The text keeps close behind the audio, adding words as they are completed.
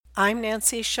I'm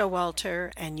Nancy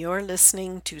Showalter, and you're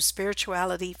listening to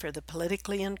Spirituality for the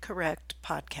Politically Incorrect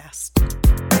podcast.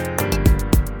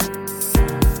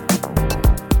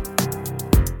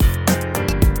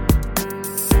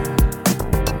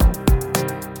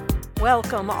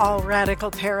 Welcome, all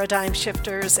radical paradigm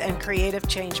shifters and creative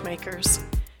change makers.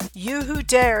 You who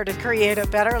dare to create a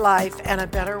better life and a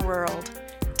better world.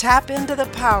 Tap into the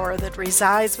power that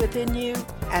resides within you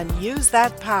and use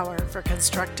that power for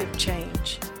constructive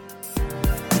change.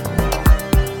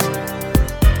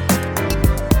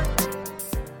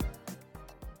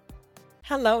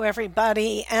 Hello,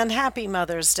 everybody, and happy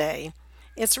Mother's Day.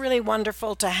 It's really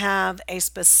wonderful to have a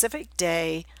specific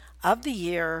day of the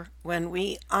year when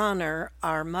we honor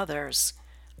our mothers,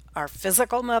 our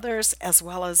physical mothers, as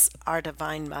well as our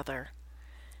Divine Mother.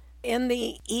 In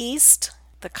the East,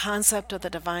 the concept of the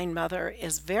Divine Mother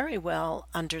is very well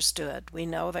understood. We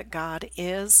know that God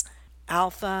is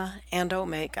Alpha and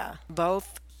Omega,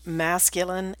 both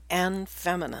masculine and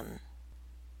feminine.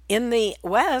 In the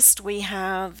West, we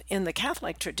have, in the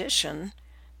Catholic tradition,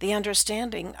 the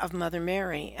understanding of Mother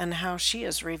Mary and how she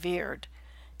is revered.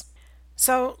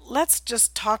 So let's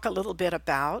just talk a little bit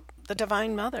about the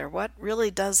Divine Mother. What really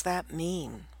does that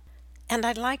mean? And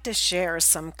I'd like to share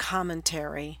some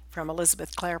commentary from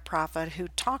Elizabeth Clare Prophet, who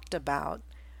talked about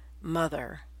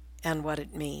mother and what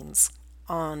it means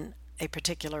on a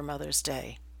particular Mother's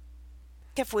Day.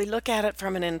 If we look at it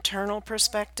from an internal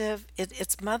perspective,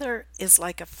 its mother is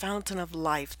like a fountain of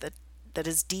life that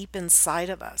is deep inside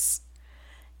of us.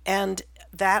 And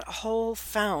that whole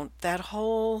fount, that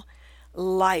whole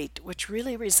light, which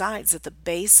really resides at the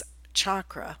base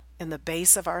chakra, in the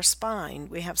base of our spine,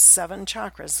 we have 7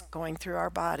 chakras going through our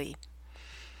body.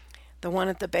 The one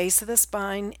at the base of the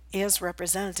spine is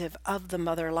representative of the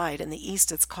mother light. In the East,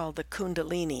 it's called the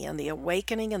Kundalini, and the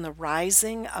awakening and the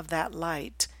rising of that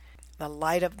light, the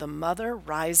light of the mother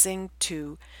rising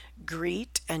to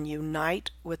greet and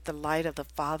unite with the light of the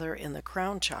Father in the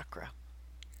crown chakra.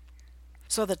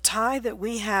 So the tie that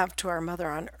we have to our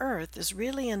mother on earth is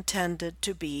really intended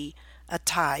to be a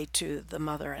tie to the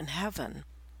mother in heaven.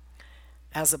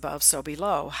 As above, so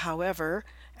below. However,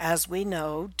 as we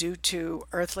know, due to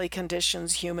earthly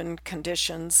conditions, human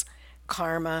conditions,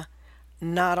 karma,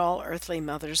 not all earthly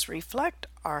mothers reflect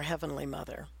our heavenly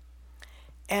mother.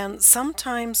 And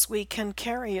sometimes we can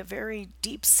carry a very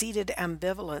deep-seated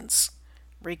ambivalence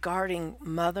regarding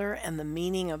mother and the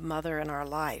meaning of mother in our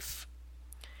life.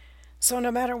 So no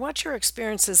matter what your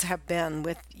experiences have been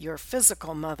with your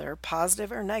physical mother, positive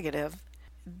or negative,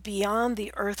 beyond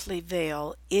the earthly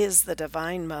veil is the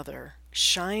Divine Mother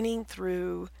shining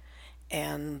through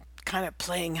and kind of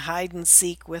playing hide and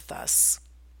seek with us.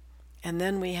 And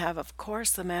then we have, of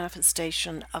course, the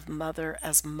manifestation of Mother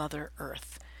as Mother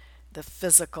Earth, the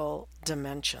physical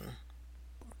dimension.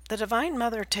 The Divine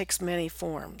Mother takes many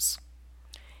forms.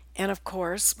 And of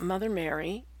course, Mother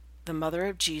Mary, the mother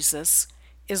of Jesus,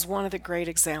 is one of the great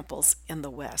examples in the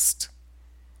West.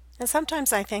 And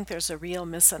sometimes I think there's a real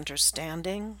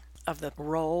misunderstanding of the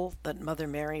role that Mother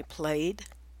Mary played.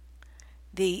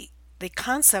 The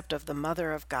concept of the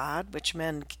Mother of God, which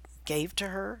men gave to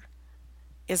her,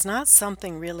 is not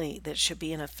something really that should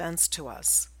be an offense to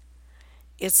us.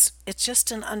 It's just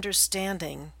an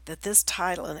understanding that this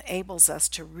title enables us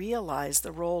to realize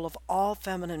the role of all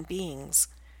feminine beings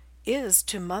is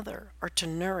to mother or to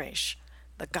nourish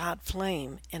the God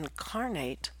flame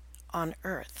incarnate on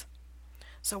earth.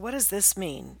 So what does this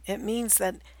mean? It means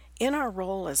that in our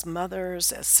role as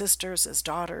mothers, as sisters, as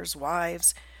daughters,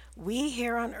 wives, we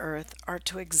here on earth are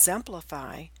to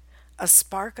exemplify a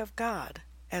spark of God,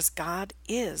 as God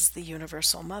is the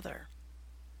universal mother.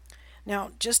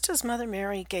 Now, just as Mother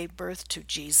Mary gave birth to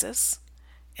Jesus,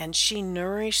 and she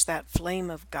nourished that flame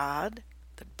of God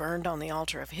that burned on the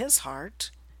altar of his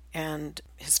heart and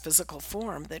his physical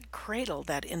form that cradled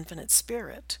that infinite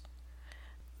spirit,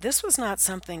 this was not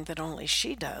something that only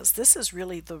she does. This is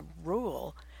really the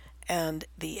rule and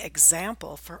the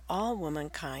example for all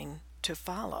womankind to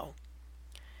follow.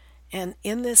 And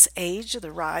in this age of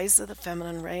the rise of the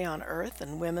feminine ray on earth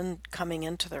and women coming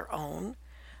into their own,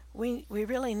 we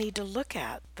really need to look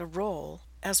at the role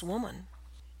as woman.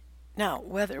 Now,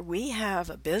 whether we have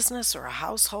a business or a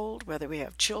household, whether we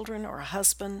have children or a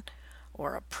husband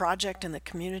or a project in the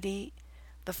community,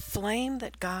 the flame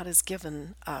that God has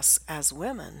given us as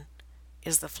women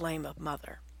is the flame of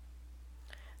mother.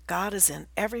 God is in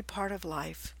every part of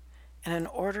life, and in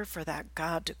order for that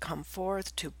God to come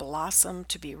forth, to blossom,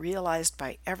 to be realized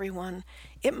by everyone,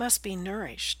 it must be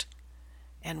nourished.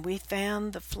 And we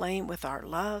fan the flame with our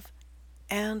love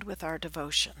and with our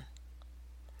devotion.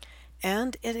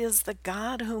 And it is the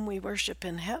God whom we worship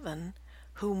in heaven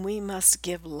whom we must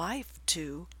give life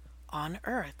to on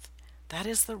earth. That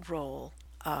is the role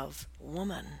of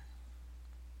woman.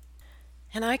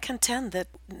 And I contend that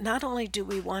not only do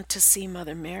we want to see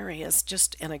Mother Mary as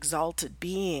just an exalted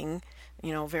being,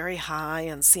 very high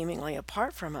and seemingly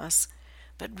apart from us,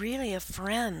 but really a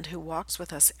friend who walks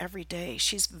with us every day.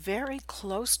 She's very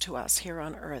close to us here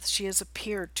on earth. She has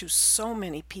appeared to so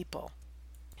many people.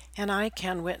 And I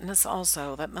can witness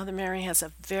also that Mother Mary has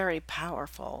a very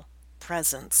powerful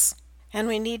presence. And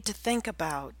we need to think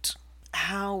about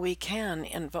how we can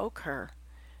invoke her.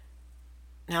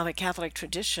 Now, the Catholic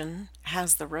tradition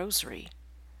has the rosary,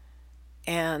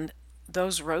 and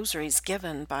those rosaries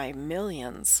given by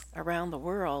millions around the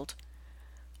world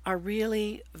are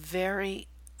really very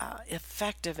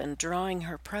effective in drawing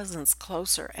her presence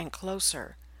closer and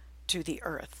closer to the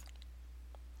earth.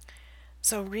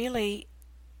 So really,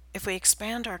 if we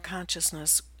expand our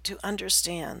consciousness to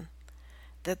understand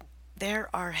that there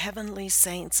are heavenly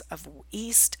saints of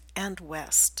East and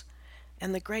West,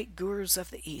 and the great gurus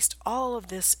of the East, all of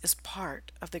this is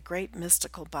part of the great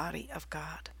mystical body of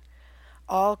God.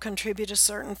 All contribute a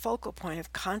certain focal point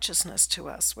of consciousness to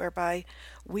us, whereby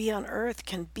we on earth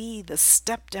can be the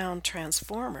step-down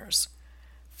transformers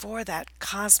for that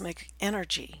cosmic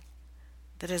energy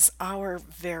that is our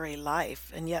very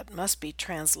life, and yet must be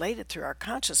translated through our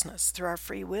consciousness, through our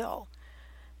free will,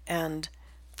 and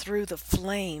through the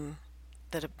flame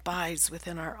that abides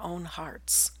within our own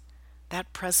hearts.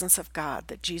 That presence of God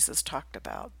that Jesus talked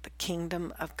about, the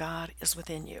kingdom of God is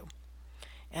within you.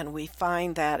 And we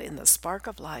find that in the spark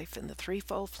of life, in the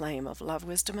threefold flame of love,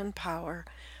 wisdom, and power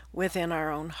within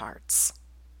our own hearts.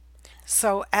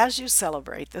 So as you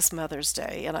celebrate this Mother's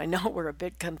Day, and I know we're a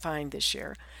bit confined this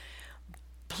year,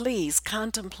 please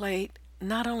contemplate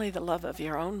not only the love of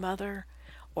your own mother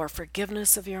or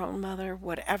forgiveness of your own mother,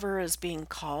 whatever is being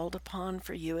called upon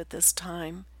for you at this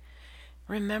time.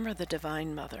 Remember the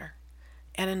Divine Mother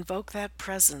and invoke that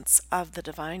presence of the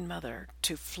Divine Mother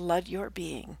to flood your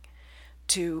being,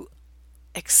 to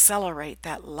accelerate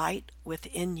that light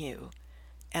within you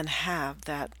and have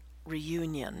that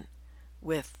reunion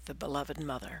with the beloved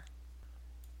Mother.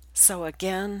 So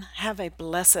again, have a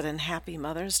blessed and happy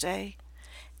Mother's Day,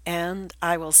 and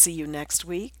I will see you next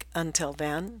week. Until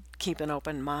then, keep an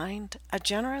open mind, a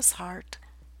generous heart,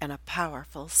 and a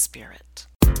powerful spirit.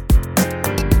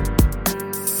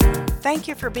 Thank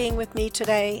you for being with me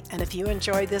today, and if you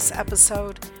enjoyed this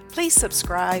episode, please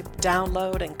subscribe,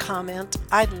 download, and comment.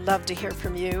 I'd love to hear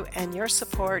from you, and your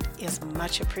support is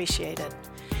much appreciated.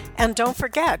 And don't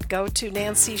forget, go to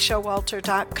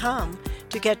nancyshowalter.com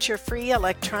to get your free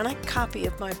electronic copy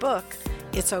of my book,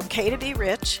 It's Okay to Be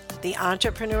Rich, The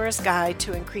Entrepreneur's Guide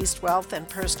to Increased Wealth and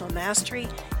Personal Mastery,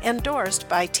 endorsed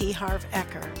by T. Harv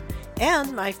Eker,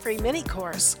 and my free mini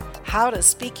course, How to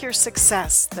Speak Your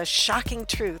Success, the shocking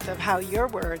truth of how your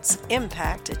words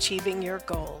impact achieving your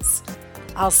goals.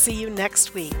 I'll see you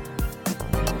next week.